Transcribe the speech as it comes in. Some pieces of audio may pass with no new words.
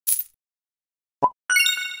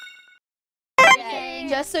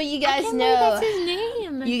Just so you guys know, that's his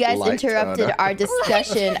name. you guys interrupted our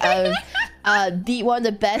discussion of one of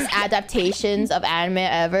the best adaptations of anime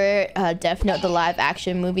ever, Death Note, the live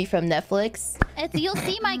action movie from Netflix. You'll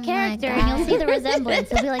see my character and you'll see the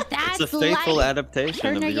resemblance. You'll be like, that's It's a faithful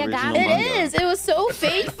adaptation of the original manga. It is. It was so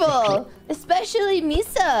faithful, especially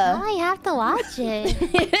Misa. I have to watch it.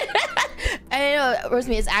 I know,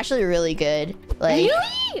 Rosemi, it's actually really good. Like,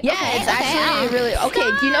 really? Yeah, okay, it's actually really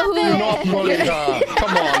okay. Do you know who? Not Monica.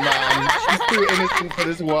 Come on, man. She's too innocent for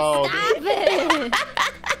this world. Stop it.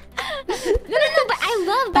 No, but I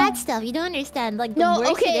love bad stuff. You don't understand. Like, the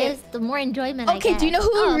worse it is, the more enjoyment I get. Okay, do you know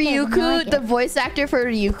who Ryuku, the voice actor for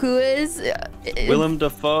Ryuku is? Willem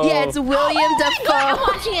Dafoe. Yeah, it's William Dafoe.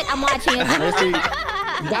 I'm watching it. Honestly,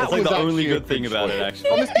 that's like the only good thing about it, actually.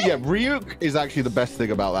 Honestly, yeah, Ryuk is actually the best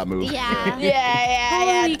thing about that movie. Yeah.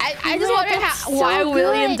 Yeah. I just wondered why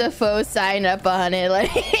William Dafoe signed up on it.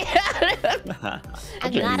 Like, I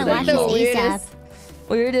gotta watch this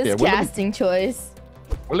weirdest casting choice.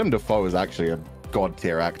 Willem Dafoe is actually a god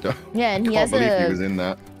tier actor. Yeah, and he Can't has believe he was in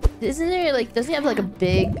that. Isn't there like? Doesn't he have like a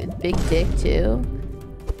big dick too?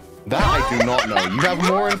 That I do not know. You have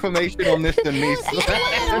more information on this than me. He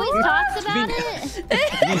always talks about it.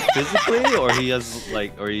 You mean physically, or he has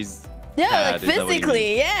like, or he's? Yeah, bad, like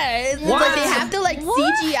physically. Yeah, it's like they have to like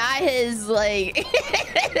CGI his like.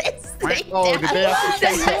 Oh, did they have to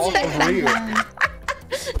take it off of Ryuk?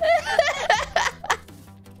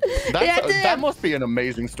 That must be an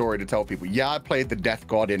amazing story to tell people. Yeah, I played the Death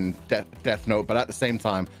God in Death Note, but at the same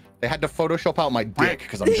time, they had to Photoshop out my dick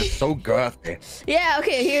because I'm just so girthy. Yeah,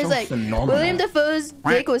 okay, here's like, William Dafoe's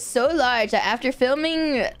dick was so large that after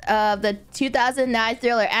filming the 2009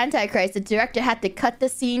 thriller Antichrist, the director had to cut the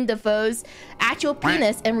scene Dafoe's actual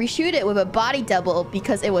penis and reshoot it with a body double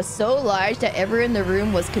because it was so large that everyone in the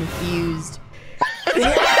room was confused.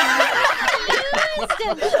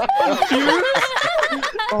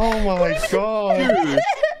 Oh my god.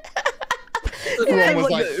 Dude. Was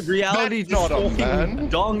like, reality not on, man.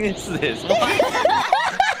 Dong is this?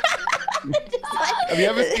 Have you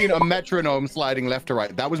ever seen a metronome sliding left to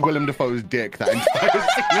right? That was Willem Dafoe's dick. That entire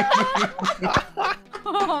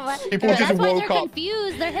scene. People just That's why woke they're up.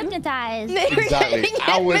 Confused. They're hypnotized. Exactly.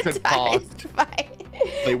 Hours had passed.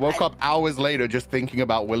 They woke up hours later just thinking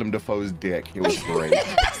about Willem Dafoe's dick. It was great.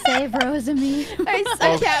 Save Rosemi.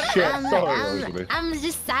 Oh, shit. Sorry, Rosemi. I'm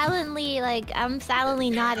just silently, I'm silently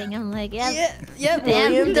nodding. I'm like, yep. Yep,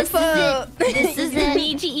 William Dafoe. This is the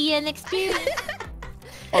Niji EN experience.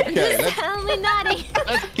 Okay, silently nodding.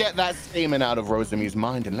 let's get that statement out of Rosemi's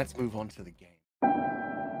mind and let's move on to the game.